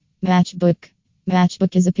Matchbook.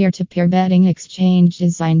 Matchbook is a peer to peer betting exchange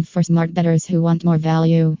designed for smart bettors who want more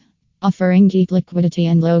value. Offering deep liquidity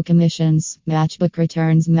and low commissions, Matchbook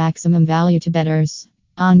returns maximum value to bettors.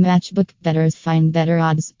 On Matchbook, bettors find better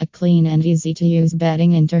odds, a clean and easy to use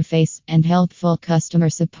betting interface, and helpful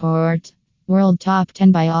customer support. World Top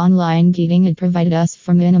 10 by online betting. It provided us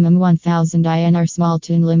for minimum 1000 INR small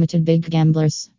to unlimited big gamblers.